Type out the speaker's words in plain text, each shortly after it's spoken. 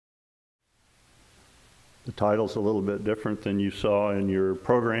The title's a little bit different than you saw in your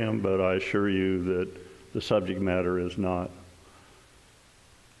program, but I assure you that the subject matter is not.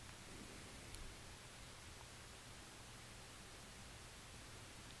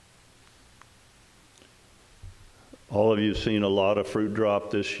 All of you have seen a lot of fruit drop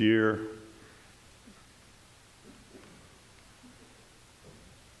this year.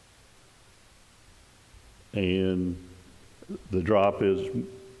 And the drop is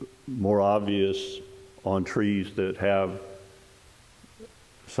more obvious on trees that have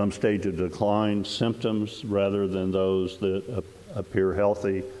some stage of decline symptoms rather than those that appear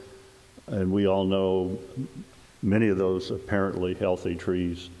healthy. And we all know many of those apparently healthy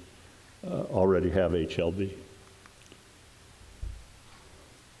trees already have HLB.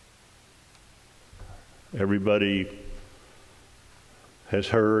 Everybody has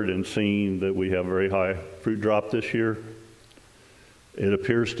heard and seen that we have very high fruit drop this year. It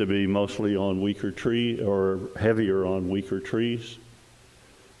appears to be mostly on weaker tree or heavier on weaker trees.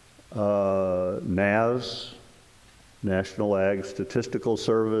 NAS, National Ag Statistical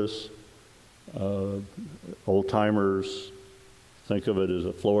Service, old timers think of it as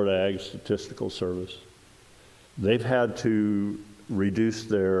a Florida Ag Statistical Service. They've had to reduce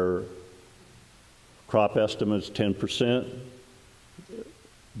their crop estimates 10%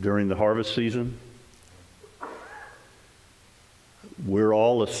 during the harvest season. We're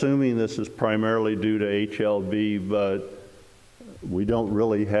all assuming this is primarily due to HLB, but we don't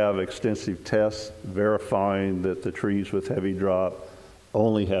really have extensive tests verifying that the trees with heavy drop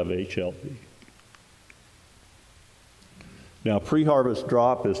only have HLB. Now, pre-harvest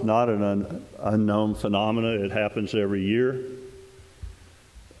drop is not an unknown phenomenon. It happens every year.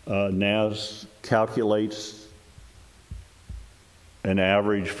 NAS calculates an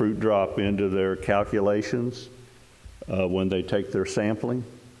average fruit drop into their calculations when they take their sampling.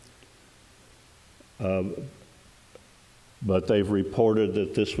 But they've reported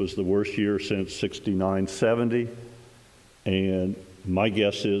that this was the worst year since 69-70, and my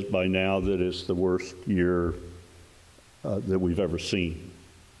guess is by now that it's the worst year that we've ever seen.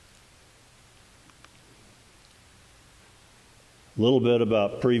 A little bit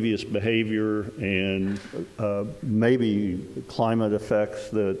about previous behavior and maybe climate effects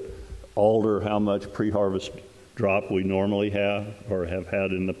that alter how much pre-harvest drop we normally have or have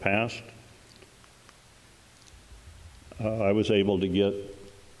had in the past. I was able to get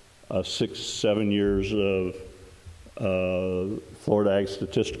 6-7 years of Florida Ag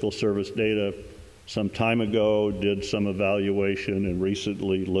Statistical Service data some time ago, did some evaluation, and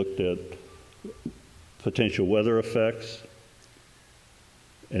recently looked at potential weather effects.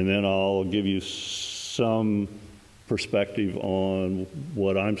 And then I'll give you some perspective on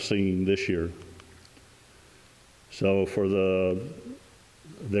what I'm seeing this year. So for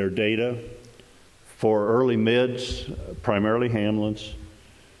their data, for early mids, primarily Hamlins,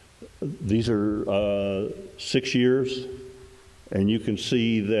 these are 6 years, and you can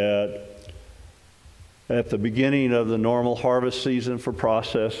see that at the beginning of the normal harvest season for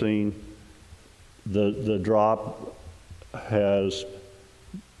processing, the drop has,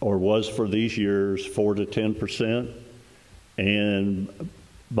 or was for these years, 4 to 10%, and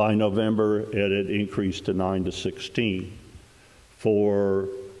by November it had increased to 9 to 16. For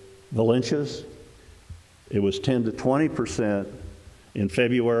Valencias, it was 10 to 20% in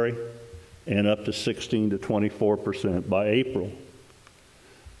February and up to 16 to 24% by April.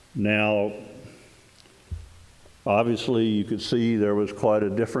 Now, obviously you could see there was quite a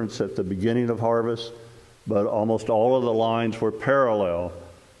difference at the beginning of harvest, but almost all of the lines were parallel,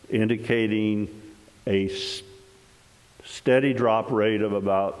 indicating a steady drop rate of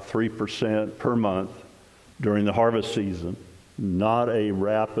about 3% per month during the harvest season, not a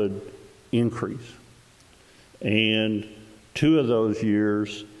rapid increase. And 2 of those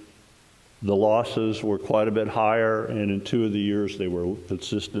years, the losses were quite a bit higher, and in 2 of the years they were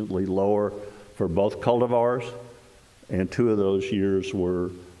consistently lower for both cultivars, and 2 of those years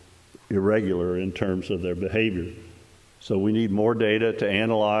were irregular in terms of their behavior. So we need more data to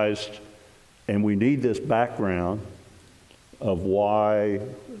analyze, and we need this background of why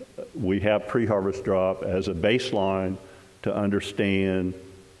we have pre-harvest drop as a baseline to understand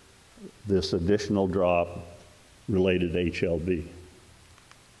this additional drop related to HLB.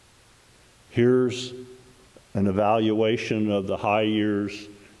 Here's an evaluation of the high years,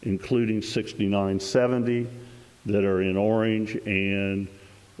 including 69-70 that are in orange, and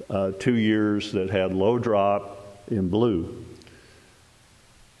 2 years that had low drop in blue.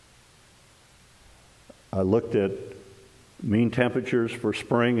 I looked at mean temperatures for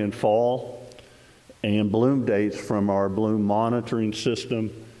spring and fall and bloom dates from our bloom monitoring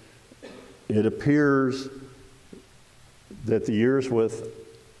system. It appears that the years with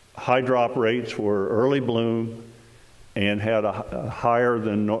high drop rates were early bloom and had a higher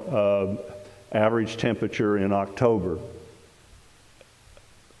than average temperature in October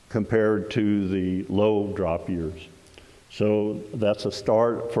compared to the low drop years. So that's a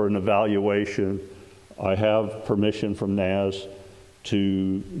start for an evaluation. I have permission from NAS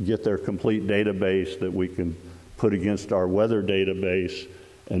to get their complete database that we can put against our weather database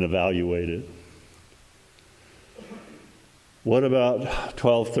and evaluate it. What about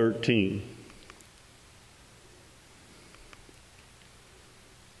 12-13?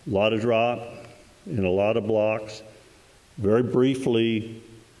 A lot of drop in a lot of blocks. Very briefly,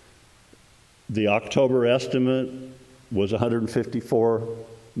 the October estimate was 154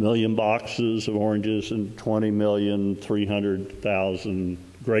 million boxes of oranges and 20,300,000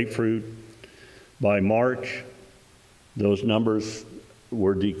 grapefruit. By March, those numbers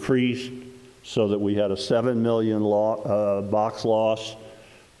were decreased so that we had a 7 million box loss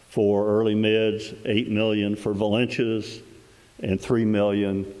for early mids, 8 million for Valencias, and 3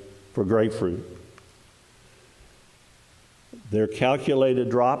 million for grapefruit. Their calculated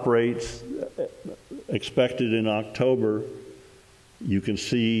drop rates expected in October, you can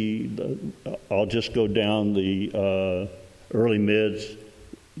see, I'll just go down the early mids.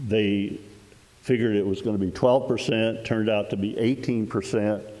 They figured it was going to be 12%, turned out to be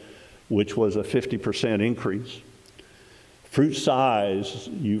 18%, which was a 50% increase. Fruit size,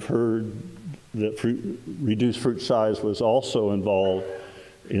 you've heard that reduced fruit size was also involved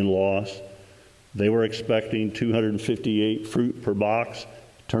in loss. They were expecting 258 fruit per box,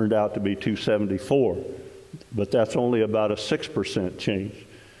 turned out to be 274, but that's only about a 6% change.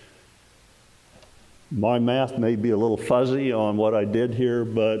 My math may be a little fuzzy on what I did here,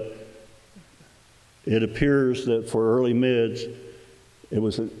 but it appears that for early mids, it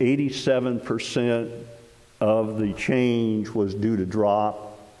was 87% of the change was due to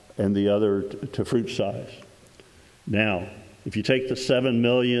drop and the other to fruit size. Now, if you take the 7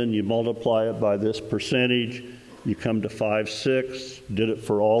 million, you multiply it by this percentage, you come to 5.6, did it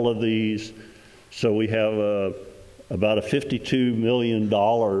for all of these. So we have about a $52 million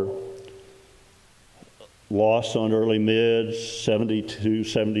loss on early mids, 72,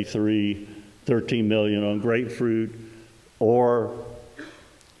 73, 13 million on grapefruit, or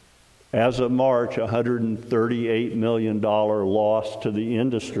as of March, $138 million loss to the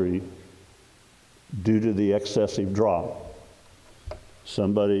industry due to the excessive drop.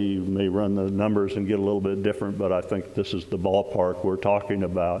 Somebody may run the numbers and get a little bit different, but I think this is the ballpark we're talking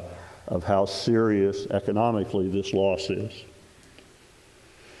about of how serious economically this loss is.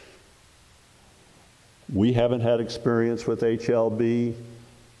 We haven't had experience with HLB.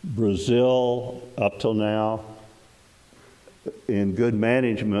 Brazil, up till now, in good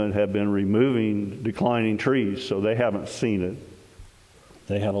management, have been removing declining trees, so they haven't seen it.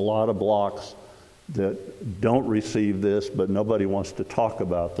 They have a lot of blocks that don't receive this, but nobody wants to talk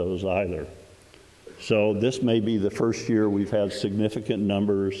about those either. So this may be the first year we've had significant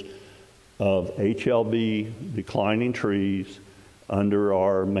numbers of HLB declining trees under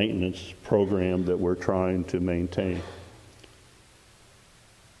our maintenance program that we're trying to maintain.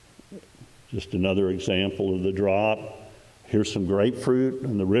 Just another example of the drop. Here's some grapefruit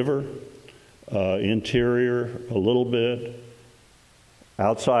in the river. Interior, a little bit.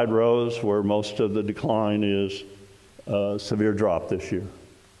 Outside rows, where most of the decline is, severe drop this year.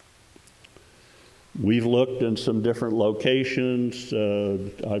 We've looked in some different locations.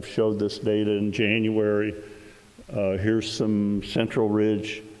 I've showed this data in January. Here's some Central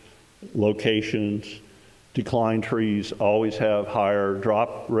Ridge locations. Decline trees always have higher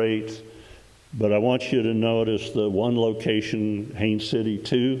drop rates, but I want you to notice the one location, Haines City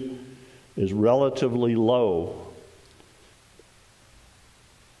 2, is relatively low.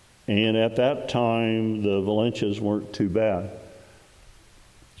 And at that time, the Valencias weren't too bad.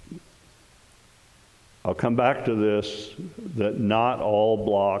 I'll come back to this, that not all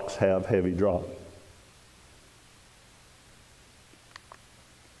blocks have heavy drop.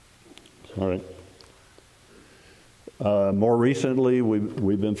 All right. More recently,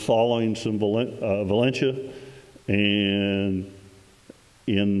 we've been following some Valencia, and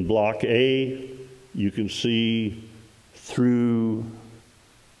in Block A, you can see through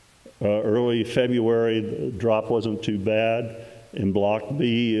early February, the drop wasn't too bad. In Block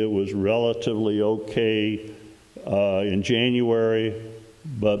B, it was relatively okay in January,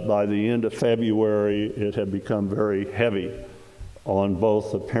 but by the end of February, it had become very heavy on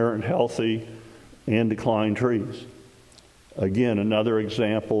both apparent healthy and declined trees. Again, another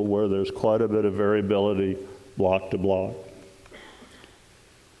example where there's quite a bit of variability block to block.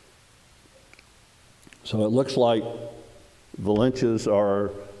 So it looks like Valencias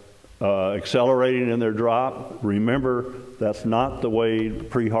are accelerating in their drop. Remember, that's not the way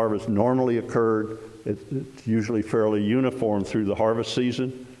pre-harvest normally occurred. It's usually fairly uniform through the harvest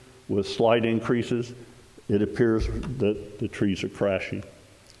season with slight increases. It appears that the trees are crashing.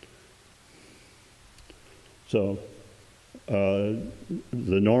 So the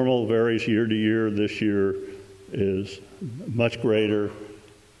normal varies year to year. This year is much greater.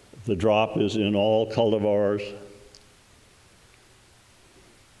 The drop is in all cultivars.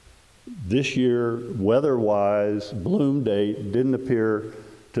 This year, weather-wise, bloom date didn't appear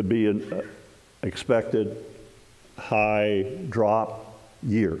to be an expected high drop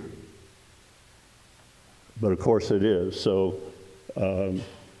year. But of course it is. So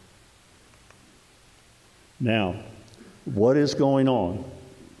now, what is going on?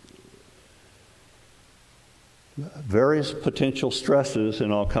 Various potential stresses,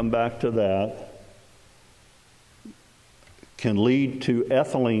 and I'll come back to that, can lead to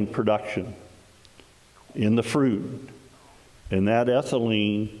ethylene production in the fruit. And that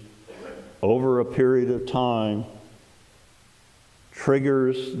ethylene, over a period of time,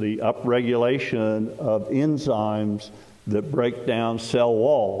 triggers the upregulation of enzymes that break down cell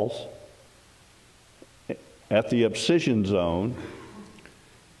walls at the abscission zone,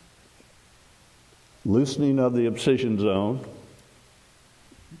 loosening of the abscission zone.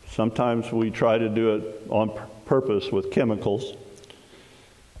 Sometimes we try to do it on purpose with chemicals.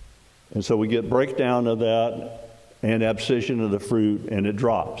 And so we get breakdown of that and abscission of the fruit, and it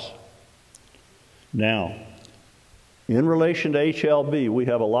drops. Now, in relation to HLB, we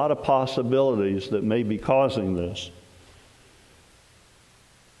have a lot of possibilities that may be causing this.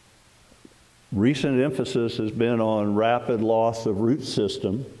 Recent emphasis has been on rapid loss of root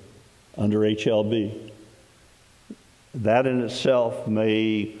system under HLB. That in itself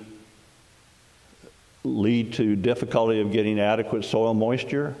may lead to difficulty of getting adequate soil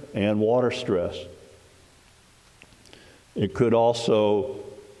moisture and water stress. It could also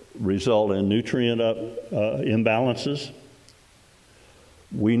result in nutrient imbalances.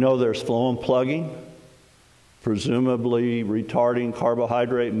 We know there's phloem plugging, presumably retarding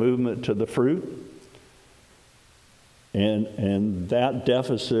carbohydrate movement to the fruit. And that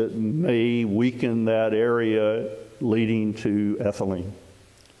deficit may weaken that area, leading to ethylene.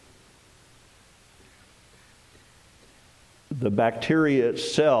 The bacteria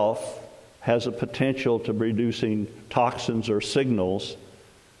itself has a potential to producing toxins or signals,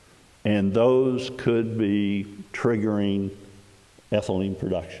 and those could be triggering ethylene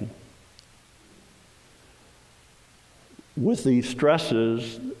production. With these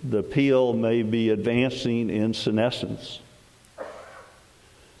stresses, the peel may be advancing in senescence.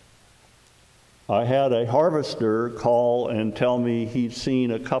 I had a harvester call and tell me he'd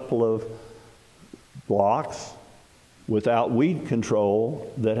seen a couple of blocks without weed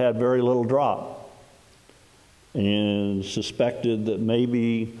control that had very little drop, and suspected that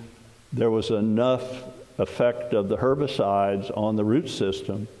maybe there was enough effect of the herbicides on the root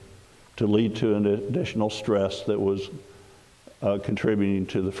system to lead to an additional stress that was contributing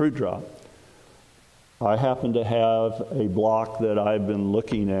to the fruit drop. I happen to have a block that I've been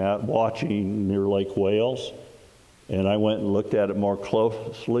looking at, watching near Lake Wales, and I went and looked at it more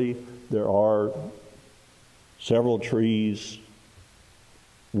closely. There are several trees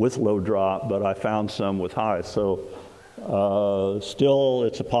with low drop, but I found some with high. So still,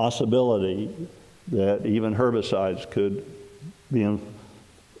 it's a possibility that even herbicides could be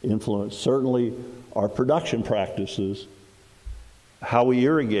influenced. Certainly, our production practices, how we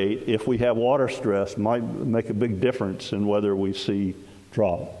irrigate, if we have water stress, might make a big difference in whether we see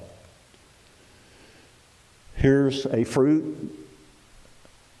drop. Here's a fruit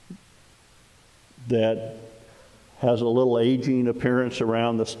that has a little aging appearance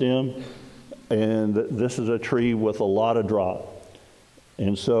around the stem, and this is a tree with a lot of drop.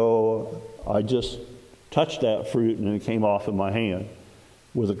 And so I just touched that fruit and it came off in my hand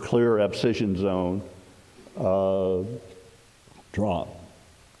with a clear abscission zone drop.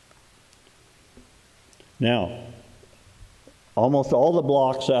 Now, almost all the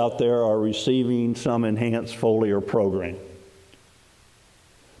blocks out there are receiving some enhanced foliar program,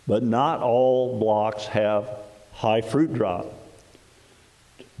 but not all blocks have high fruit drop.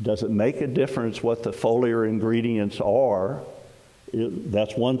 Does it make a difference what the foliar ingredients are?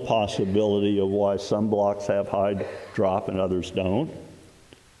 That's one possibility of why some blocks have high drop and others don't.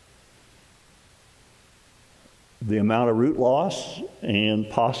 The amount of root loss and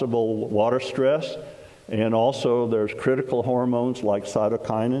possible water stress, and also there's critical hormones like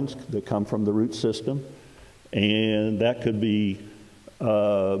cytokinins that come from the root system, and that could be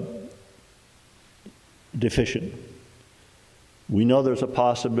deficient. We know there's a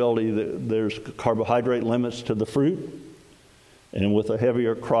possibility that there's carbohydrate limits to the fruit, and with a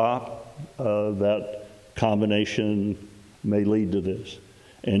heavier crop, that combination may lead to this.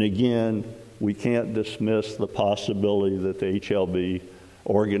 And again, we can't dismiss the possibility that the HLB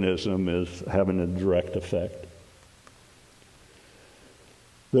organism is having a direct effect.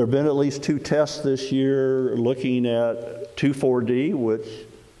 There have been at least 2 tests this year looking at 2,4-D, which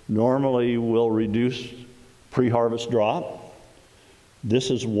normally will reduce pre-harvest drop. This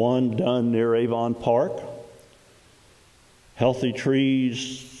is one done near Avon Park. Healthy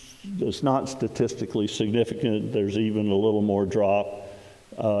trees, it's not statistically significant. There's even a little more drop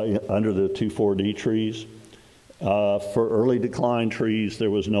under the 2,4-D trees. For early decline trees, there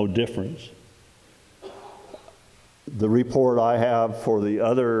was no difference. The report I have for the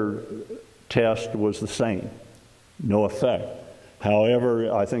other test was the same, no effect.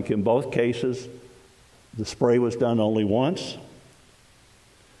 However, I think in both cases, the spray was done only once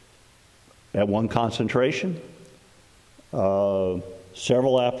at one concentration.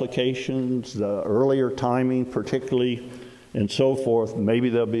 Several applications, the earlier timing particularly, and so forth, maybe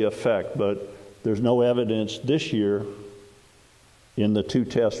there'll be effect, but there's no evidence this year in the 2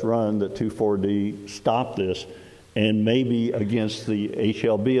 test run that 2,4-D stopped this, and maybe against the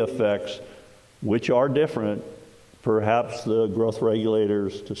HLB effects, which are different, perhaps the growth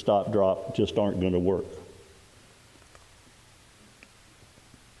regulators to stop drop just aren't going to work.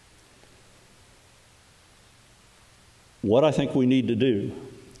 What I think we need to do,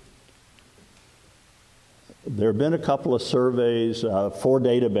 there have been a couple of surveys, 4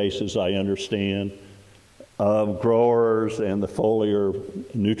 databases I understand, of growers and the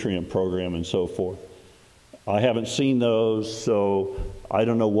foliar nutrient program and so forth. I haven't seen those, so I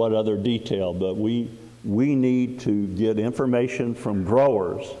don't know what other detail, but we need to get information from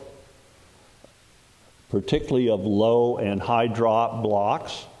growers, particularly of low and high drop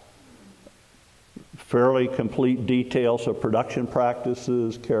blocks, fairly complete details of production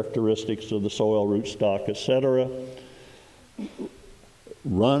practices, characteristics of the soil rootstock, etc.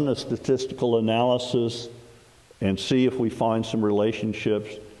 Run a statistical analysis and see if we find some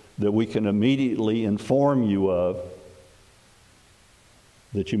relationships that we can immediately inform you of,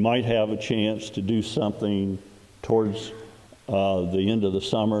 that you might have a chance to do something towards the end of the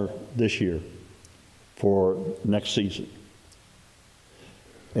summer this year for next season.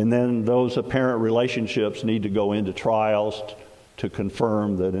 And then those apparent relationships need to go into trials to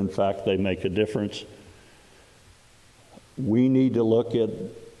confirm that in fact they make a difference. We need to look at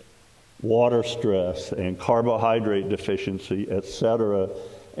water stress and carbohydrate deficiency, etc.,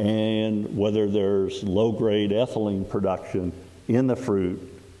 and whether there's low-grade ethylene production in the fruit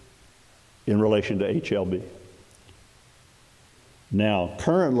in relation to HLB. Now,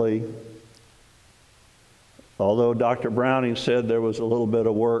 currently, although Dr. Browning said there was a little bit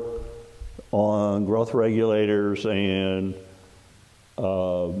of work on growth regulators and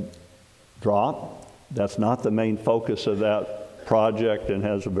drop, that's not the main focus of that project and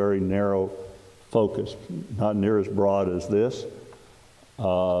has a very narrow focus, not near as broad as this.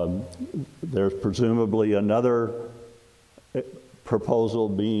 There's presumably another proposal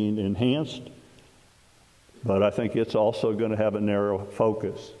being enhanced, but I think it's also going to have a narrow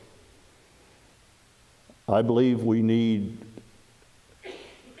focus. I believe we need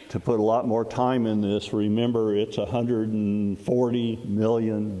to put a lot more time in this. Remember, it's a $140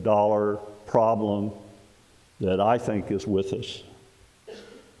 million problem that I think is with us.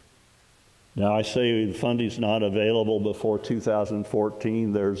 Now, I say the funding's not available before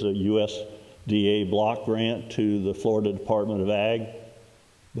 2014. There's a USDA block grant to the Florida Department of Ag,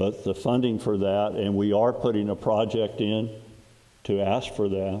 but the funding for that, and we are putting a project in to ask for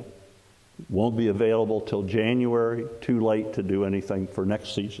that, won't be available till January, too late to do anything for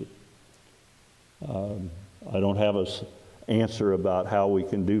next season. I don't have an answer about how we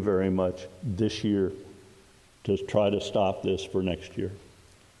can do very much this year to try to stop this for next year.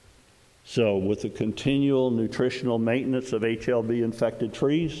 So with the continual nutritional maintenance of HLB-infected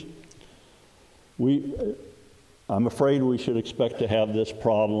trees, I'm afraid we should expect to have this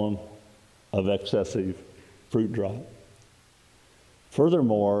problem of excessive fruit drop.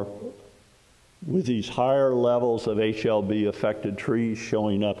 Furthermore, with these higher levels of HLB-affected trees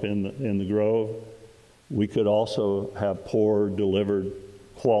showing up in the grove, we could also have poor delivered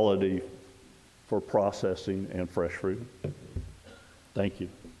quality for processing and fresh fruit. Thank you.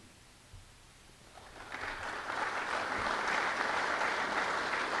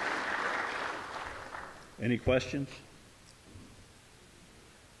 Any questions?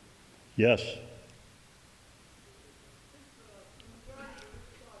 Yes.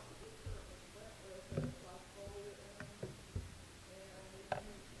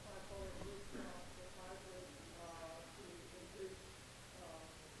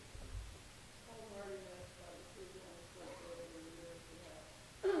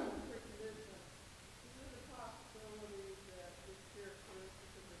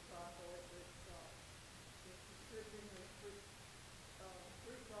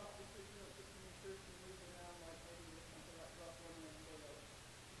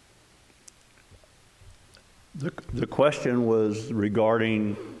 The question was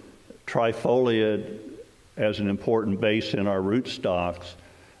regarding trifoliate as an important base in our rootstocks,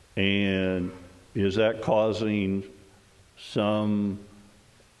 and is that causing some,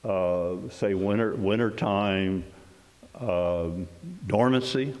 say, wintertime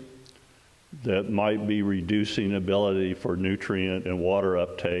dormancy that might be reducing ability for nutrient and water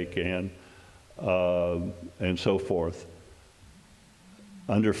uptake and so forth.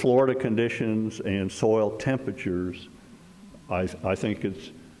 Under Florida conditions and soil temperatures, I think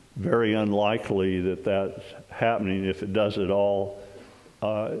it's very unlikely that that's happening. If it does at all,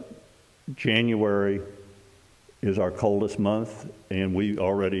 January is our coldest month, and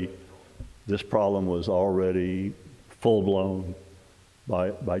this problem was already full-blown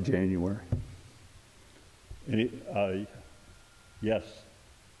by January. Yes?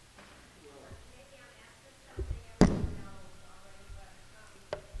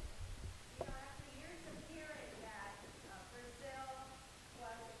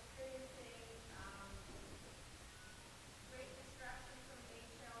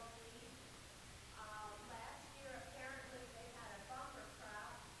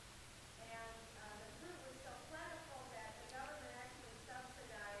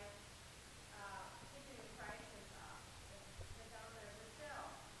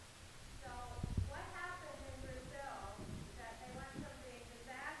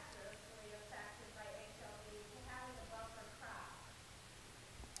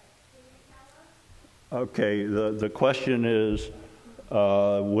 Okay, the question is,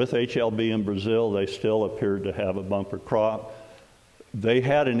 with HLB in Brazil, they still appeared to have a bumper crop. They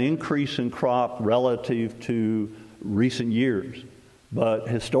had an increase in crop relative to recent years, but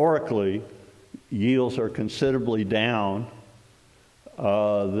historically, yields are considerably down.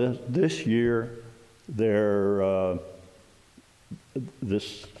 This year,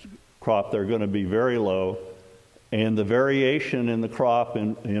 this crop, they're going to be very low. And the variation in the crop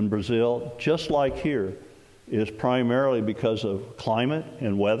in Brazil, just like here, is primarily because of climate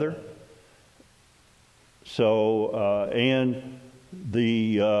and weather. So, and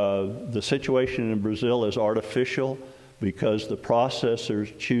the situation in Brazil is artificial because the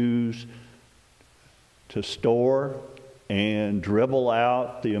processors choose to store and dribble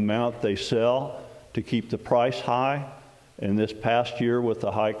out the amount they sell to keep the price high. And this past year with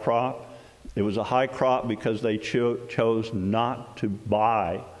the high crop, it was a high crop because they chose not to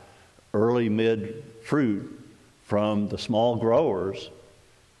buy early mid fruit from the small growers,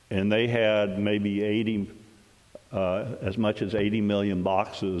 and they had maybe as much as 80 million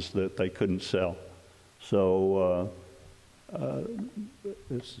boxes that they couldn't sell. So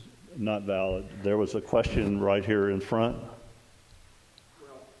it's not valid. There was a question right here in front.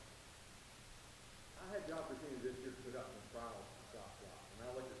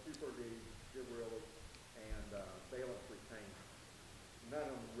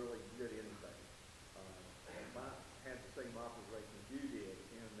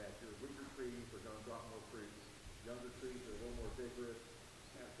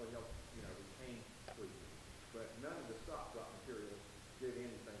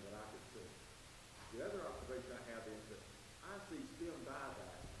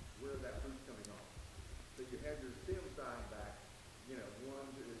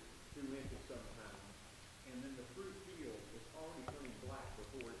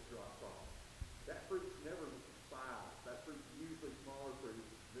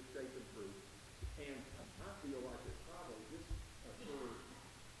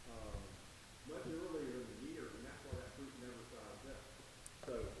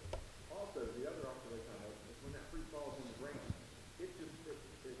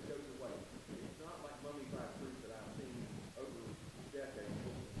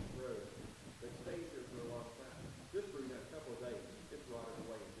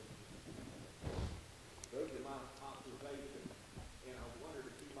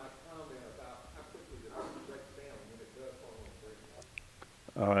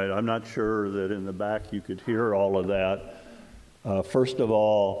 All right, I'm not sure that in the back you could hear all of that. First of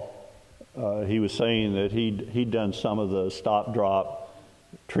all, he was saying that he'd done some of the stop-drop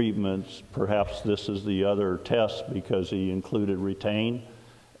treatments. Perhaps this is the other test because he included Retain,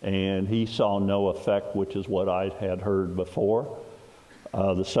 and he saw no effect, which is what I had heard before.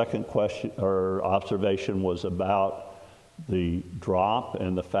 The second question or observation was about the drop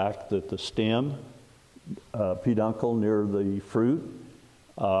and the fact that the stem, peduncle near the fruit,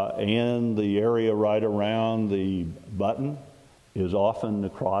 and the area right around the button is often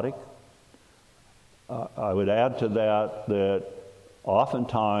necrotic. I would add to that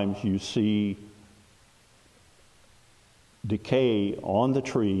oftentimes you see decay on the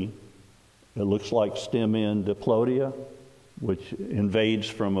tree It looks like stem end diplodia, which invades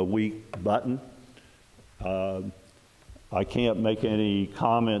from a weak button. I can't make any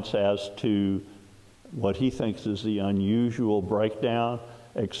comments as to what he thinks is the unusual breakdown,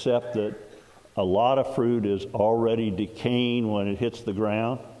 except that a lot of fruit is already decaying when it hits the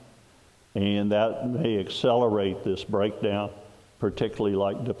ground, and that may accelerate this breakdown, particularly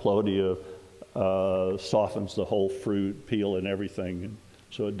like diplodia softens the whole fruit, peel and everything, and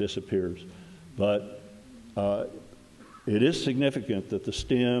so it disappears. But it is significant that the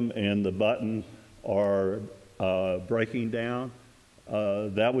stem and the button are breaking down.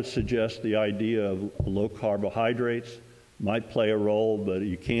 That would suggest the idea of low carbohydrates might play a role, but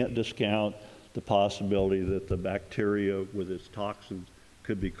you can't discount the possibility that the bacteria with its toxins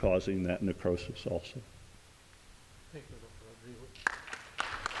could be causing that necrosis also. Thank you, Dr. Rodrigo.